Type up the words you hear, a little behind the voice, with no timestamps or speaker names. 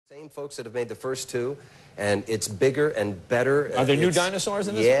Same folks that have made the first two, and it's bigger and better. Are there new dinosaurs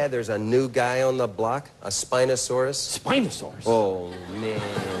in this? Yeah, there's a new guy on the block, a Spinosaurus. Spinosaurus? Oh, man.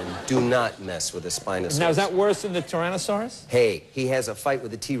 Do not mess with a Spinosaurus. Now, is that worse than the Tyrannosaurus? Hey, he has a fight with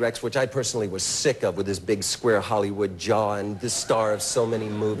the T-Rex, which I personally was sick of, with his big square Hollywood jaw and the star of so many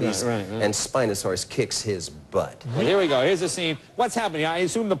movies. Right. And Spinosaurus kicks his butt. Well, here we go. Here's the scene. What's happening? I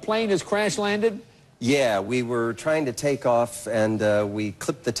assume the plane has crash-landed? Yeah, we were trying to take off, and we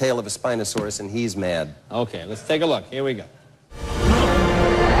clipped the tail of a Spinosaurus, and he's mad. Okay, let's take a look. Here we go.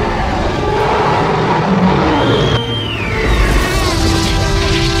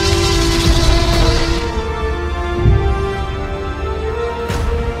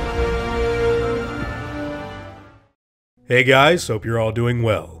 Hey guys, hope you're all doing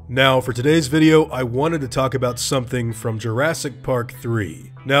well. Now for today's video, I wanted to talk about something from Jurassic Park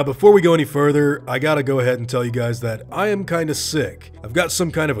 3. Now before we go any further, I gotta go ahead and tell you guys that I am kinda sick. I've got some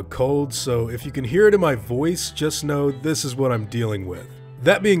kind of a cold, so if you can hear it in my voice, just know this is what I'm dealing with.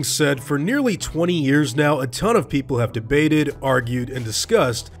 That being said, for nearly 20 years now, a ton of people have debated, argued, and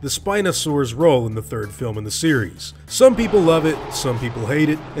discussed the Spinosaur's role in the third film in the series. Some people love it, some people hate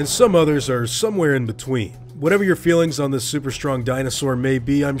it, and some others are somewhere in between. Whatever your feelings on this super strong dinosaur may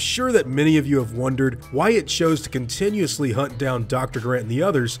be, I'm sure that many of you have wondered why it chose to continuously hunt down Dr. Grant and the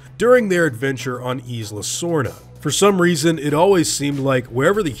others during their adventure on Isla Sorna. For some reason, it always seemed like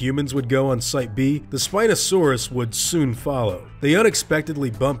wherever the humans would go on Site B, the Spinosaurus would soon follow. They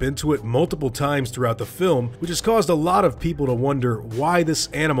unexpectedly bump into it multiple times throughout the film, which has caused a lot of people to wonder why this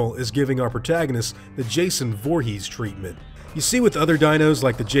animal is giving our protagonist the Jason Voorhees treatment. You see, with other dinos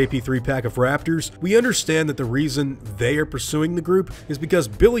like the JP3 pack of raptors, we understand that the reason they are pursuing the group is because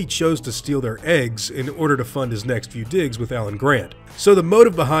Billy chose to steal their eggs in order to fund his next few digs with Alan Grant. So the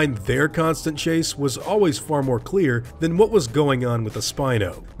motive behind their constant chase was always far more clear than what was going on with the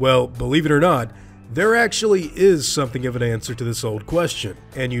Spino. Well, believe it or not, there actually is something of an answer to this old question,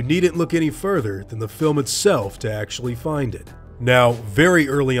 and you needn't look any further than the film itself to actually find it. Now, very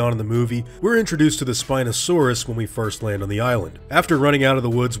early on in the movie, we're introduced to the Spinosaurus when we first land on the island. After running out of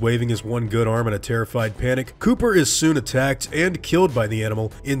the woods waving his one good arm in a terrified panic, Cooper is soon attacked and killed by the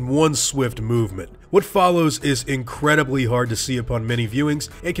animal in one swift movement. What follows is incredibly hard to see upon many viewings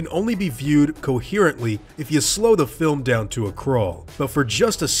and can only be viewed coherently if you slow the film down to a crawl. But for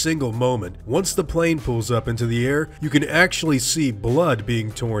just a single moment, once the plane pulls up into the air, you can actually see blood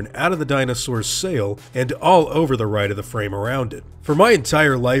being torn out of the dinosaur's sail and all over the right of the frame around it. For my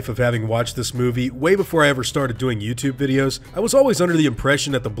entire life of having watched this movie, way before I ever started doing YouTube videos, I was always under the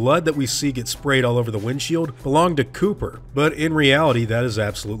impression that the blood that we see get sprayed all over the windshield belonged to Cooper, but in reality that is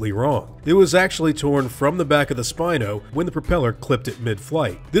absolutely wrong. It was actually torn from the back of the Spino when the propeller clipped it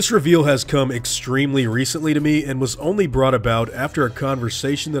mid-flight. This reveal has come extremely recently to me and was only brought about after a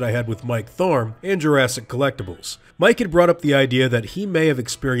conversation that I had with Mike Thorm and Jurassic Collectibles. Mike had brought up the idea that he may have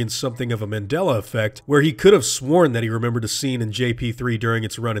experienced something of a Mandela effect, where he could have sworn that he remembered a scene in JP3 during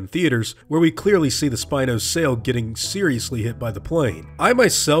its run in theaters, where we clearly see the Spino's sail getting seriously hit by the plane. I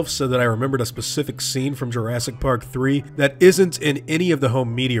myself said that I remembered a specific scene from Jurassic Park 3 that isn't in any of the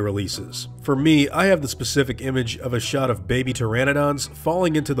home media releases. For me, I have the specific image of a shot of baby pteranodons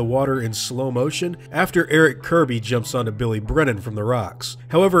falling into the water in slow motion after Eric Kirby jumps onto Billy Brennan from the rocks.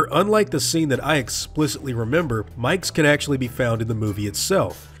 However, unlike the scene that I explicitly remember, Mike's can actually be found in the movie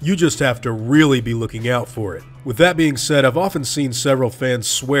itself. You just have to really be looking out for it. With that being said, I've often seen several fans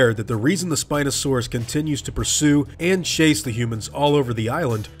swear that the reason the Spinosaurus continues to pursue and chase the humans all over the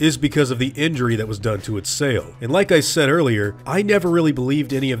island is because of the injury that was done to its sail. And like I said earlier, I never really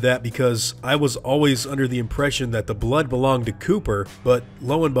believed any of that because I was always under the impression that the blood belonged to Cooper, but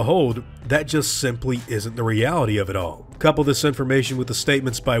lo and behold, that just simply isn't the reality of it all. Couple this information with the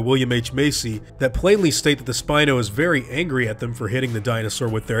statements by William H Macy that plainly state that the Spino is very angry at them for hitting the dinosaur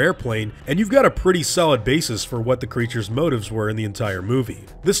with their airplane, and you've got a pretty solid basis for what the creature's motives were in the entire movie.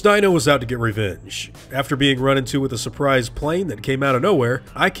 This dino was out to get revenge. After being run into with a surprise plane that came out of nowhere,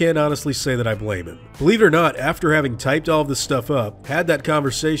 I can't honestly say that I blame him. Believe it or not, after having typed all of this stuff up, had that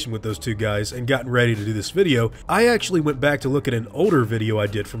conversation with those two guys, and gotten ready to do this video, I actually went back to look at an older video I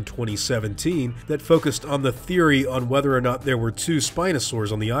did from 2017 that focused on the theory on whether or not there were two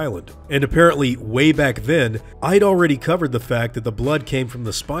Spinosaurs on the island. And apparently, way back then, I'd already covered the fact that the blood came from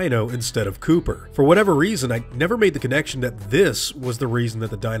the Spino instead of Cooper. For whatever reason, I never made the connection that this was the reason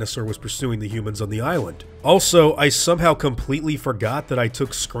that the dinosaur was pursuing the humans on the island. Also, I somehow completely forgot that I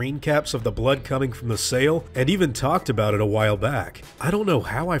took screen caps of the blood coming from the sail, and even talked about it a while back. I don't know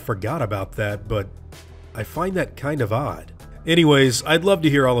how I forgot about that, but I find that kind of odd. Anyways, I'd love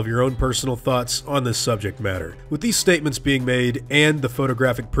to hear all of your own personal thoughts on this subject matter. With these statements being made and the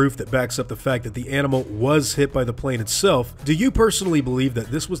photographic proof that backs up the fact that the animal was hit by the plane itself, do you personally believe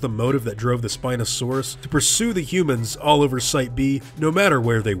that this was the motive that drove the Spinosaurus to pursue the humans all over Site B, no matter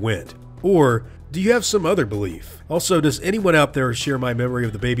where they went? Or do you have some other belief? Also, does anyone out there share my memory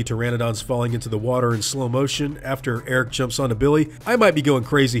of the baby pteranodons falling into the water in slow motion after Eric jumps onto Billy? I might be going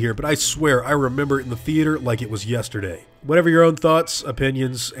crazy here, but I swear I remember it in the theater like it was yesterday. Whatever your own thoughts,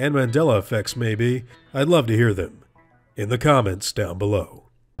 opinions, and Mandela effects may be, I'd love to hear them in the comments down below.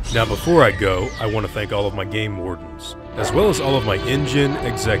 Now before I go, I want to thank all of my game wardens, as well as all of my InGen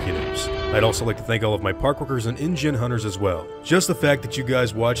executives. I'd also like to thank all of my park workers and InGen hunters as well. Just the fact that you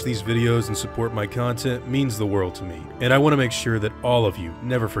guys watch these videos and support my content means the world to me, and I want to make sure that all of you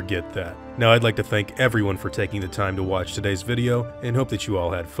never forget that. Now I'd like to thank everyone for taking the time to watch today's video, and hope that you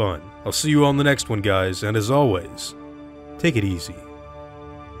all had fun. I'll see you all in the next one, guys, and as always, take it easy.